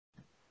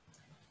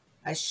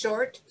A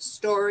short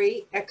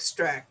story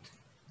extract.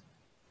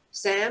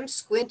 Sam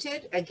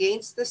squinted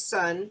against the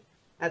sun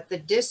at the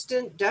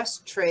distant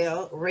dust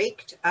trail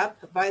raked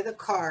up by the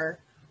car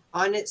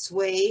on its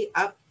way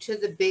up to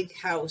the big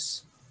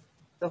house.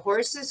 The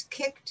horses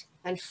kicked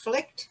and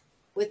flicked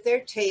with their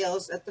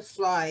tails at the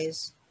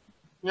flies,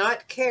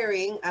 not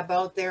caring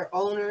about their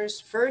owner's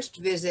first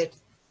visit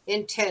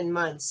in 10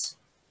 months.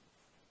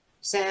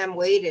 Sam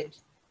waited.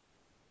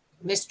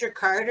 Mr.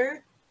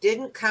 Carter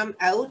didn't come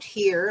out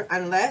here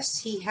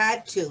unless he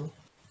had to,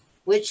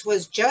 which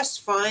was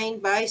just fine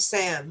by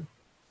Sam.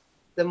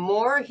 The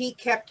more he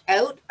kept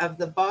out of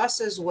the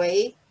boss's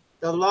way,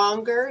 the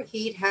longer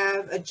he'd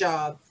have a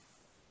job.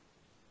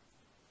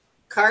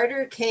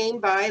 Carter came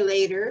by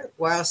later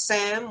while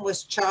Sam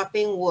was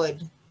chopping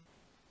wood.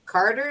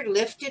 Carter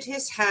lifted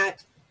his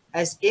hat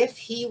as if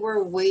he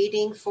were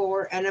waiting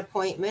for an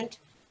appointment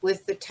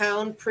with the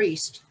town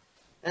priest,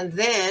 and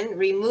then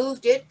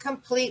removed it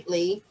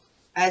completely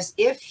as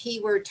if he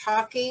were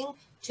talking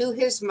to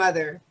his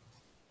mother.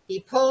 He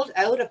pulled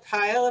out a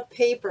pile of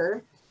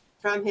paper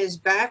from his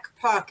back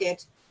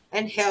pocket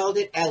and held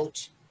it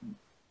out.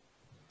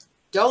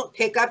 "Don't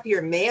pick up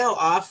your mail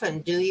often,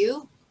 do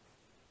you?"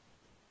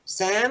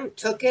 Sam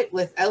took it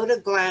without a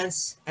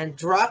glance and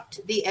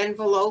dropped the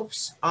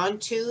envelopes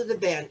onto the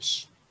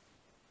bench.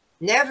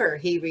 "Never,"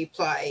 he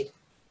replied,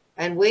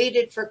 and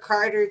waited for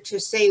Carter to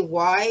say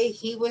why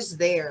he was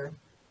there.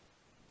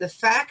 The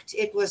fact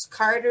it was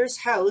Carter's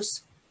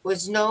house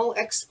was no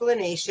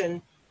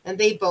explanation, and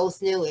they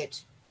both knew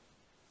it.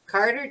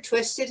 Carter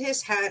twisted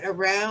his hat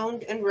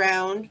around and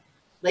round,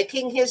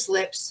 licking his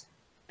lips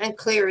and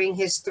clearing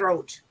his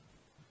throat.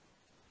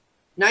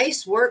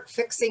 "Nice work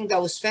fixing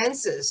those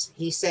fences,"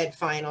 he said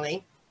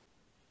finally.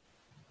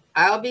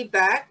 "I'll be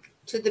back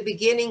to the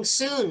beginning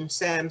soon,"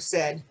 Sam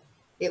said.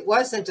 It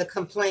wasn't a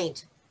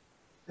complaint.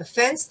 A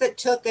fence that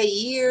took a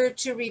year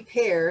to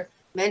repair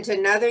meant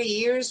another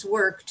year's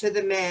work to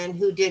the man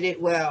who did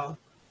it well.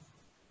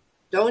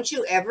 "Don't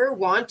you ever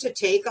want to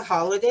take a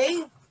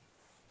holiday?"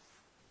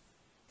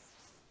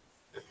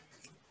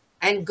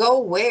 And go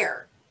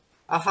where?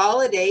 A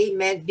holiday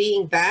meant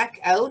being back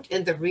out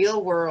in the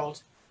real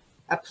world,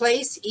 a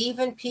place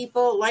even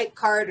people like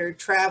Carter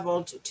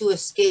traveled to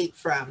escape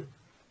from.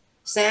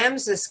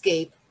 Sam's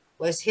escape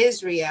was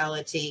his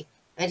reality,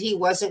 and he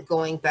wasn't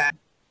going back.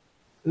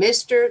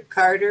 Mr.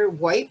 Carter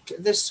wiped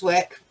the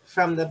sweat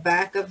from the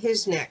back of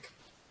his neck.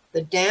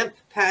 The damp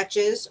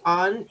patches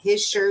on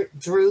his shirt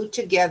drew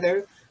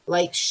together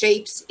like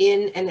shapes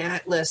in an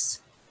atlas.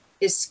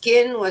 His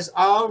skin was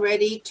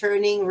already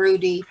turning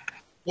ruddy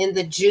in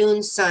the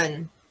June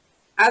sun.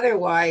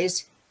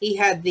 Otherwise, he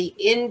had the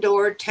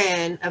indoor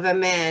tan of a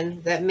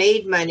man that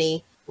made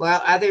money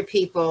while other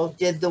people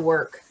did the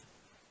work.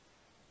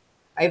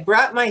 "I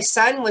brought my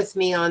son with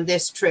me on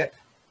this trip.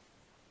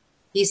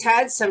 He's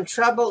had some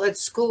trouble at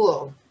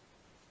school."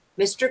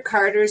 Mr.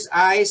 Carter's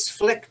eyes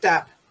flicked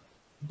up,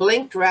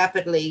 blinked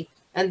rapidly,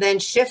 and then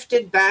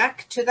shifted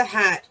back to the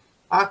hat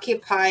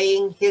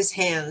occupying his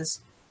hands.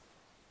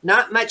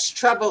 "Not much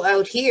trouble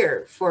out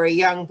here for a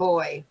young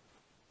boy."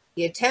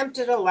 He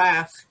attempted a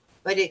laugh,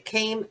 but it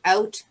came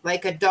out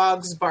like a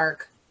dog's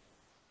bark.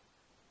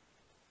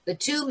 The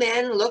two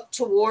men looked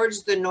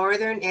towards the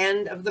northern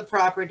end of the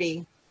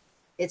property.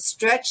 It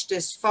stretched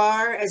as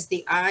far as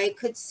the eye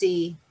could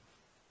see.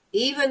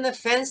 Even the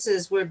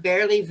fences were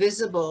barely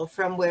visible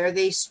from where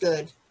they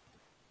stood.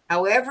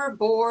 However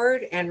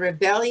bored and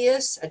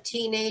rebellious a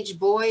teenage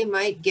boy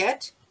might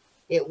get,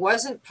 it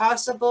wasn't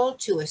possible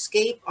to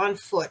escape on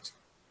foot.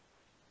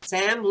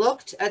 Sam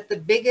looked at the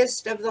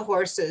biggest of the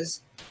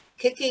horses,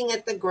 kicking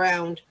at the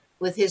ground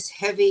with his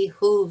heavy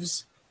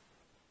hooves.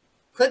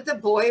 Could the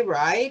boy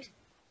ride?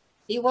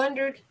 He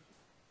wondered.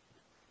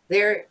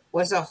 There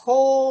was a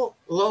whole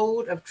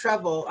load of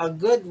trouble a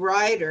good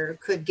rider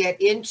could get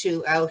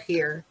into out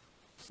here,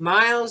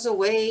 miles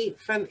away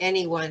from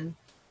anyone.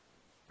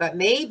 But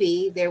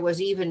maybe there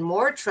was even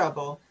more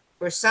trouble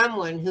for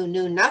someone who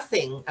knew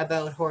nothing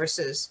about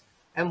horses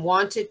and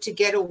wanted to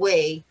get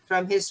away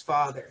from his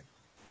father.